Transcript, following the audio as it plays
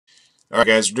All right,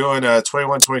 guys, we're doing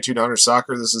 21-22 Donruss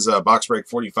Soccer. This is box break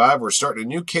 45. We're starting a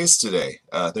new case today.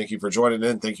 Thank you for joining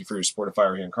in. Thank you for your support of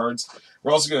Firehand Cards.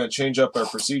 We're also going to change up our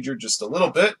procedure just a little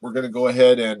bit. We're going to go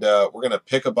ahead and we're going to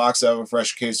pick a box out of a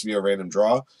fresh case via random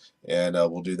draw, and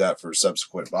we'll do that for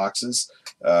subsequent boxes.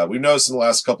 We've noticed in the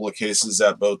last couple of cases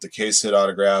that both the case hit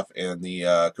autograph and the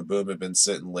Kaboom have been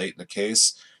sitting late in the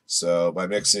case. So by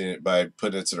mixing it, by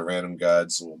putting it to the random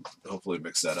guides, we'll hopefully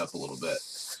mix that up a little bit.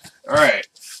 All right.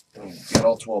 Get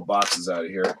all 12 boxes out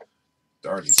of here.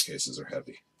 Darn, these cases are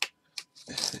heavy.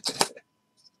 Turn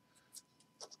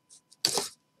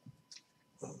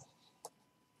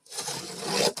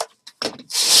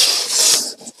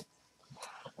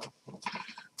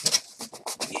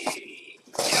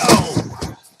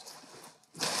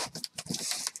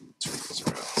these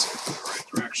around so I go the right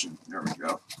direction. There we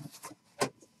go.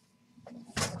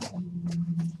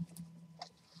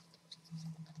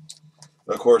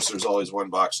 Of course, there's always one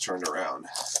box turned around.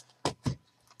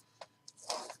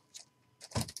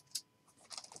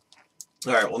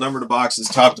 All right, we'll number the boxes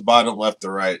top to bottom, left to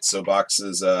right. So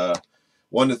boxes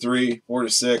 1 to 3, 4 to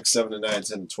 6, 7 to 9, 10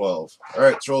 to 12. All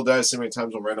right, let's roll dice. See how many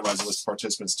times we'll randomize the list of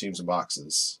participants, teams, and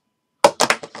boxes.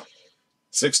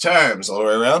 6 times all the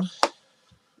way around.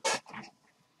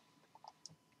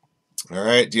 All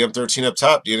right, DM13 up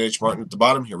top, DNH Martin at the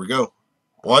bottom. Here we go.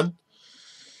 1,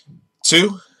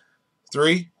 2,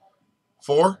 3,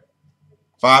 4,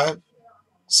 5,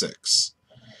 6.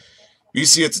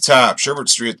 BC at the top, Sherbert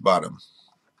Street at the bottom.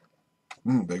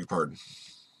 Beg your pardon.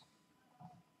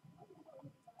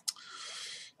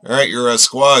 All right, your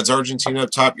squads, Argentina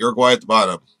up top, Uruguay at the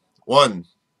bottom. 1,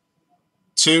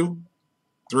 2,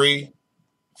 3,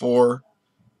 4,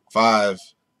 5,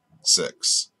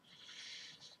 6.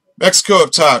 Mexico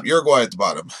up top, Uruguay at the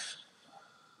bottom.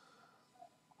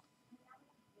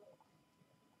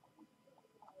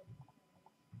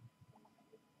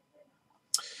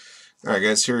 All right,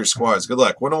 guys, here are your squads. Good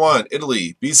luck. 1-1,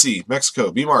 Italy, BC,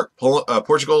 Mexico, B-Mark,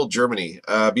 Portugal, Germany,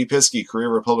 B. Pisky, Korea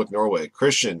Republic, Norway,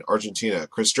 Christian, Argentina,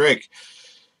 Chris Drake,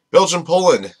 Belgium,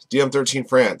 Poland, DM13,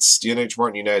 France, DNH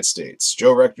Martin, United States,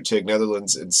 Joe Rectortig,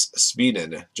 Netherlands and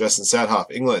Sweden, Justin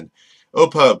Sadhoff, England,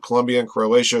 OPUB, Colombia and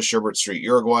Croatia, Sherbert Street,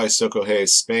 Uruguay, Soko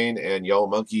Hayes, Spain, and Yellow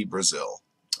Monkey, Brazil.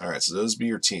 All right, so those be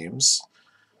your teams.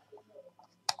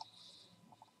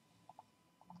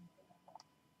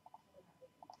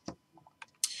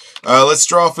 Let's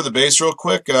draw for the base real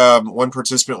quick. One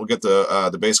participant will get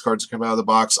the base cards that come out of the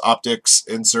box, optics,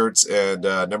 inserts, and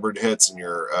numbered hits, and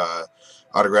your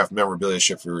autographed memorabilia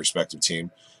ship for your respective team.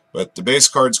 But the base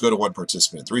cards go to one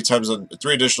participant. 3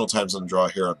 additional times on the draw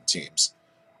here on the teams.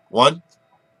 1,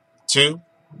 2,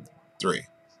 3.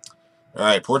 All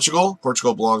right, Portugal.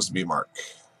 Portugal belongs to B-Mark.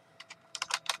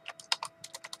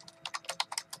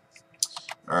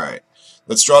 All right.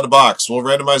 Let's draw the box. We'll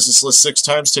randomize this list 6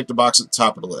 times. Take the box at the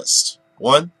top of the list.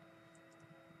 1,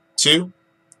 2,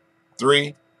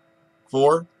 3,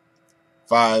 4,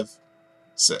 5,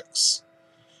 6.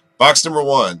 Box number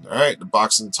 1. All right, the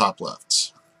box in the top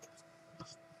left.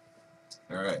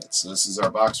 All right, so this is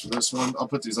our box for this one. I'll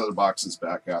put these other boxes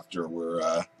back after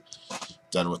we're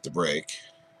done with the break.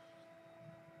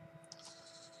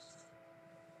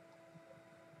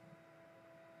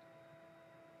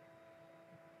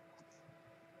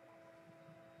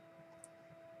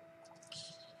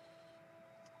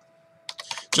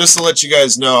 Just to let you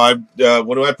guys know,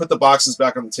 when I put the boxes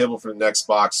back on the table for the next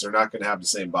box, they're not going to have the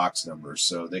same box numbers,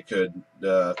 so they could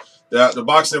the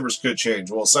box numbers could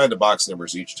change. We'll assign the box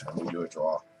numbers each time we do a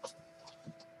draw.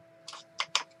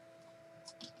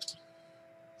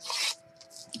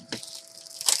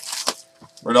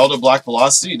 Ronaldo Black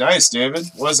Velocity, nice, David.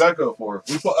 What does that go for?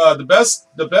 We the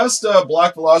best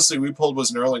Black Velocity we pulled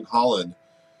was an Erling Haaland,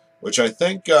 which I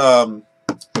think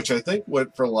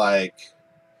went for like.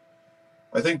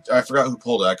 I forgot who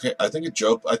pulled it. I think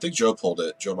Joe pulled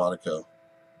it. Joe Monaco.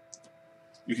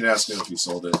 You can ask him if he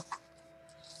sold it.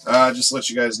 Just to let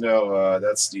you guys know,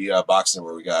 that's the box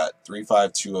number we got,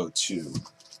 35202.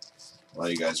 A lot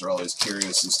of you guys are always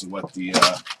curious as to what the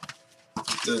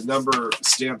number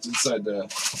stamped inside the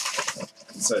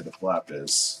flap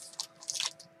is.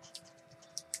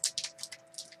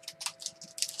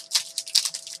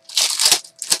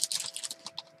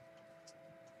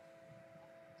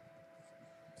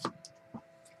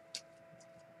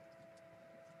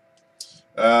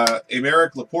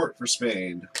 Aymeric Laporte for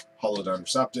Spain, Hollow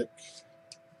Donruss Optic.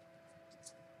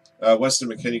 Weston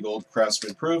McKinney Gold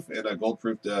Craftsman Proof, and a Gold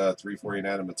Proof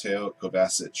 349 of Mateo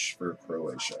Kovacic for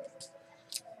Croatia.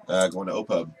 Going to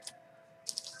OPUB.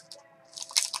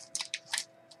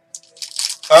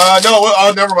 No.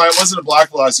 Oh, never mind. It wasn't a black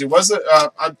velocity. It wasn't.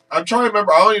 I'm trying to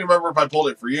remember. I don't even remember if I pulled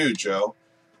it for you, Joe.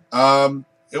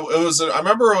 It was. I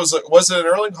remember it was. Was it an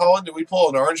Erling Haaland? Did we pull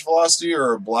an orange velocity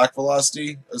or a black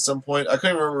velocity at some point? I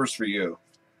couldn't remember if it was for you.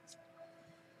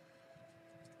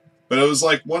 But it was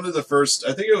like one of the first.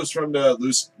 I think it was from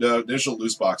the initial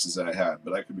loose boxes that I had,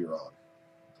 but I could be wrong.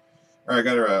 All right, I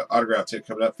got our autograph tape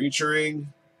coming up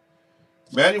featuring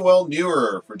Manuel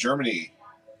Neuer for Germany.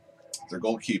 Their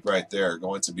gold keep right there,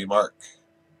 going to be Mark.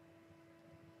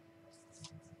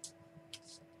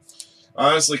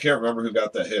 I honestly can't remember who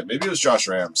got that hit. Maybe it was Josh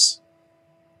Rams.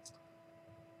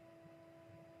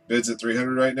 Bids at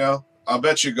 300 right now. I'll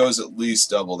bet you it goes at least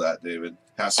double that, David.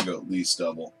 Has to go at least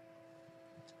double.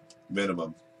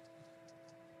 Minimum.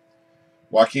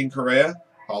 Joaquin Correa,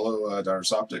 hollow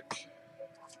Donruss Optic.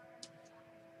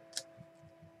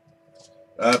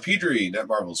 Pedri, Net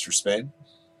Marvels for Spain.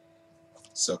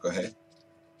 Sokohe.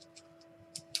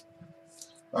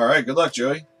 All right, good luck,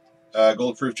 Joey.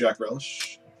 Gold proof Jack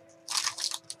Relish.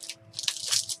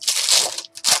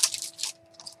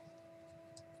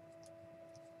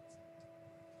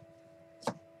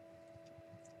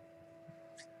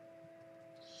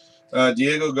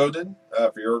 Diego Godin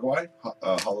for Uruguay,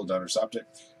 hollow Donruss Optic.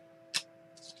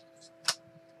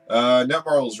 Net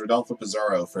Marvels Rodolfo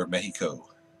Pizarro for Mexico,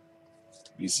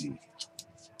 BC.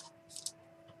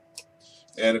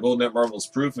 And a gold Net Marvels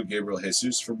proof of Gabriel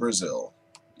Jesus for Brazil,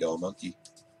 Yellow Monkey.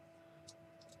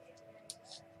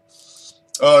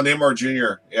 Oh, Neymar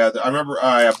Jr. Yeah, I remember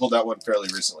I pulled that one fairly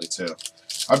recently, too.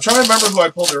 I'm trying to remember who I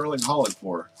pulled Erling Haaland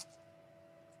for.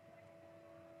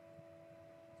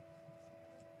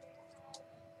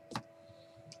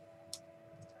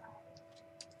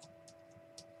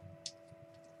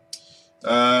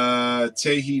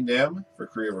 Tae Nam for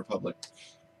Korea Republic,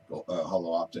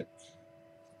 hollow optic.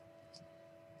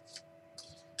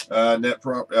 Net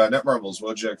Marvels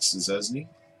Wojciech Szczesny,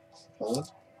 Poland.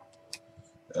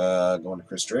 Going to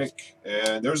Chris Drake.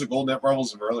 And there's a gold Net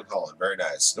Marvels of Erling Haaland. Very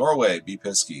nice. Norway, B.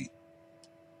 Pisky.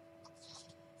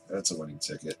 That's a winning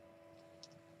ticket.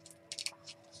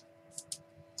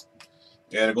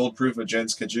 And a gold proof of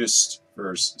Jens Kajust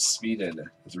for Sweden,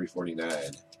 349.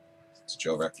 It's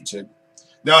Joe Rector Tig.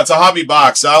 No, it's a hobby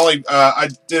box. I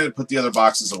didn't put the other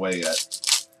boxes away yet.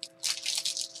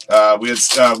 We're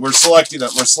selecting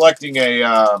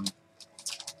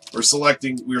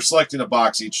a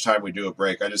box each time we do a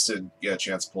break. I just didn't get a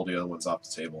chance to pull the other ones off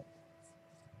the table.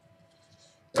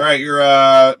 All right, your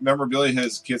memorabilia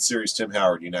has Kid Series Tim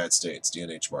Howard, United States,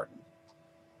 D&H Martin.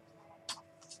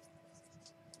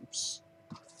 Oops.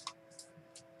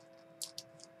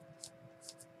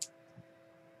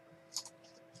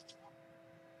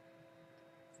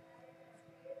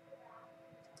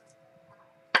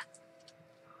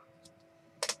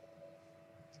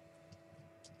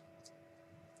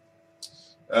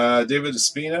 David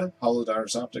Espina, hollow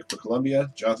Donruss Optic for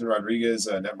Colombia. Jonathan Rodriguez,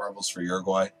 Net Marvels for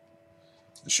Uruguay,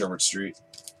 the Sherwood Street.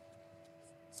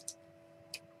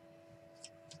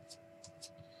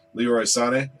 Leroy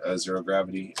Sané, zero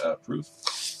gravity proof.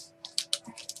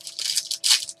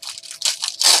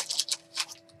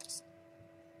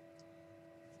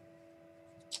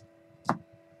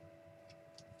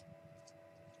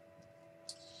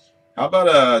 How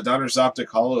about Donruss Optic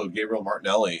hollow Gabriel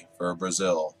Martinelli for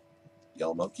Brazil?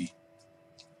 Yellow Monkey.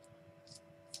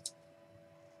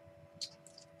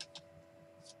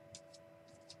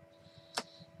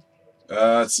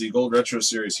 Let's see, Gold Retro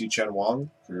Series He Chen Wong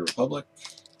for your Republic.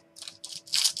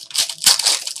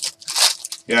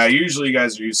 Yeah, usually you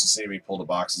guys are used to seeing me pull the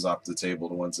boxes off the table,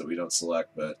 the ones that we don't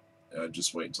select, but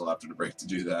just wait until after the break to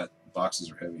do that.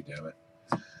 Boxes are heavy, damn it.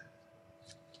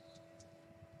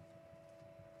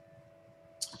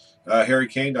 Harry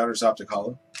Kane, Donruss Optic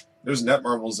hollow. There's Net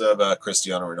Marvels of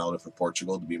Cristiano Ronaldo for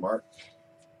Portugal to be marked.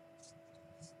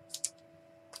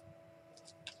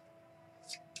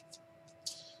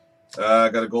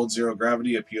 Got a gold zero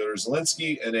gravity of Piotr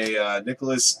Zielinski and a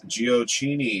Nicholas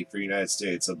Gioacchini for United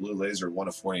States, a blue laser 1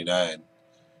 of 49.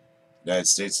 United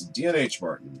States D&H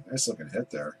Martin. Nice looking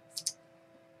hit there.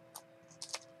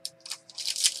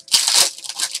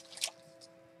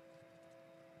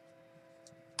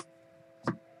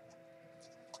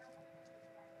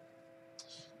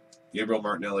 Gabriel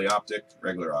Martinelli optic,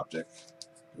 regular optic.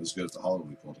 It was good at the Hollow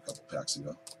we pulled a couple packs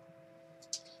ago.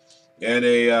 And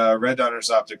a red Donruss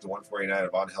optic to 149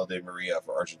 of Angel de Maria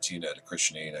for Argentina to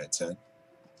Christian 8910.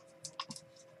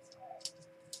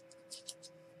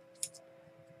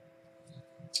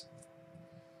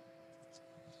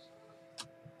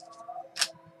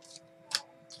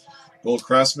 Gold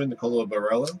Craftsman, Nicola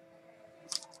Barella.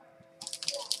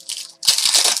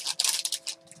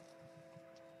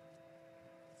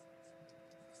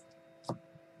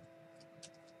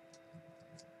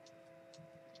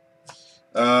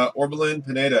 Orbelin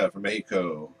Pineda from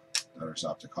Mexico. Donruss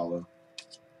Optic Hollow.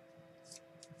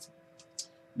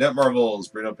 Net Marvels,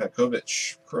 Bruno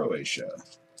Petkovic, Croatia.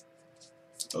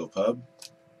 OPUB.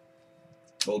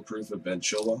 Gold Proof of Ben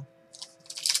Chilwell.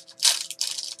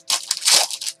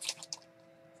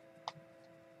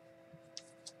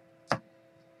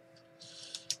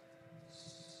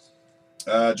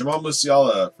 Jamal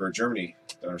Musiala for Germany.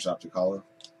 Donruss Optic Hollow.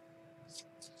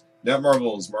 Net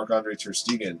Marvels, Marc-Andre Ter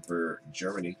Stegen for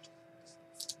Germany.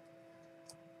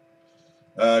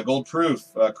 Gold Proof,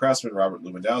 Craftsman Robert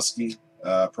Lewandowski.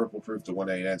 Purple Proof to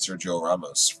 199, Sergio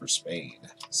Ramos for Spain.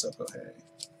 Sokohe.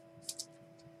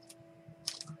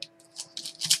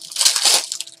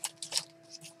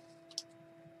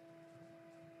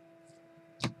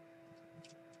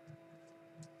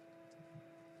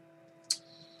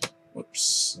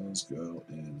 Whoops. Let's go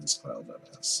in this pile.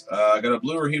 Dumbass. Got a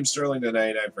blue Raheem Sterling to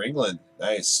 99 for England.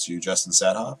 Nice. To Justin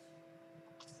Sadhoff.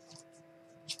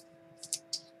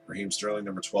 Raheem Sterling,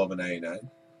 number 12 and 99.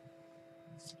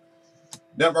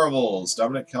 Net Marvels,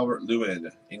 Dominic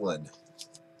Calvert-Lewin, England,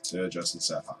 to Justin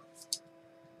Sadhoff.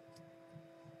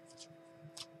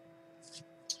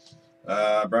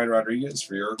 Brian Rodriguez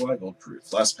for Uruguay, Gold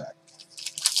Proof. Last pack.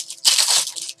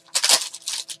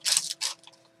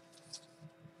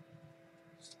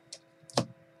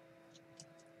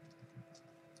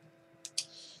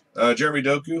 Jeremy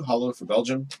Doku, Hollow for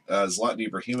Belgium. Zlatan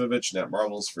Ibrahimovic, Net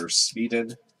Marvels for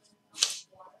Sweden.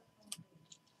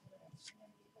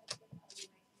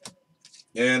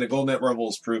 And a Gold Net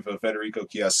Marvels proof of Federico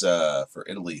Chiesa for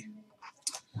Italy.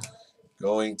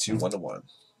 Going to 1-1.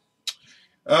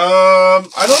 I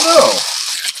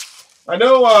don't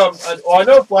know. I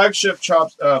know Flagship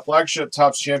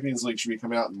Topps Champions League should be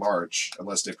coming out in March,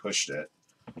 unless they pushed it.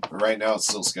 But right now, it's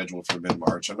still scheduled for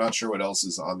mid-March. I'm not sure what else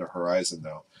is on the horizon,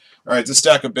 though. All right, this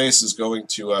stack of base is going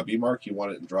to B-Mark. You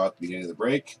want it and draw at the beginning of the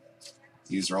break.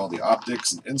 These are all the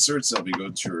optics and inserts. They'll be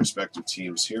going to your respective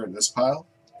teams here in this pile.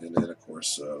 And then, of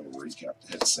course, we'll recap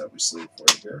the hits that we sleeve for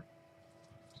you here.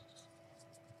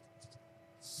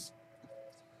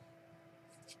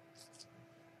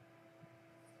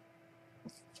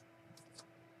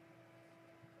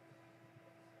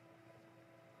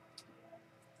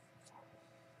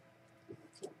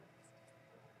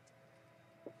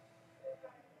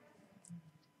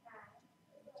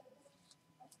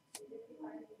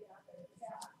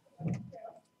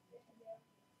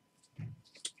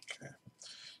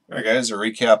 All right, guys, a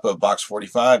recap of Box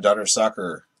 45, Donruss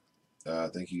Soccer.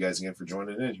 Thank you guys again for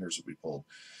joining in. Here's what we pulled.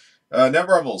 Net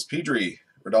Marvels, Pedri,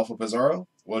 Rodolfo Pizarro,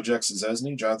 Wojciech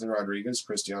Szczesny, Jonathan Rodriguez,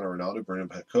 Cristiano Ronaldo, Bruno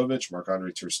Petkovic,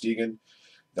 Marc-Andre Ter Stegen,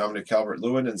 Dominic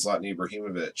Calvert-Lewin, and Zlatan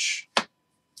Ibrahimovic.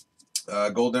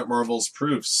 Gold Net Marvels,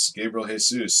 Proofs, Gabriel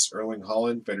Jesus, Erling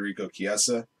Haaland, Federico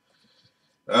Chiesa.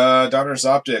 Donruss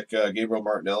Optic, Gabriel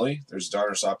Martinelli. There's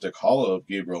Donruss Optic Hollow of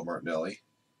Gabriel Martinelli.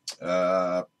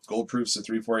 Gold Proofs of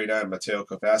 349, Mateo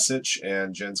Kovacic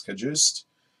and Jens Kajust.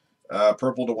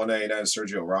 Purple to 199,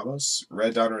 Sergio Ramos.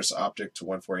 Red Donruss Optic to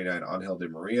 149, Angel Di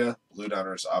Maria. Blue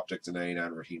Donruss Optic to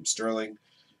 99, Raheem Sterling.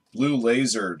 Blue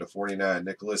Laser to 49,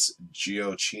 Nicholas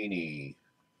Gioacchini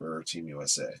for Team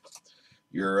USA.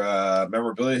 Your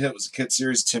memorabilia hit was a kit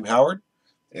series, Tim Howard.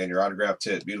 And your autographed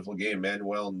hit, beautiful game,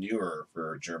 Manuel Neuer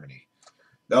for Germany.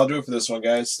 That'll do it for this one,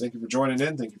 guys. Thank you for joining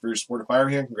in. Thank you for your support of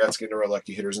Firehand. Congrats again to our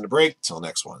lucky hitters in the break. Till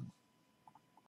next one.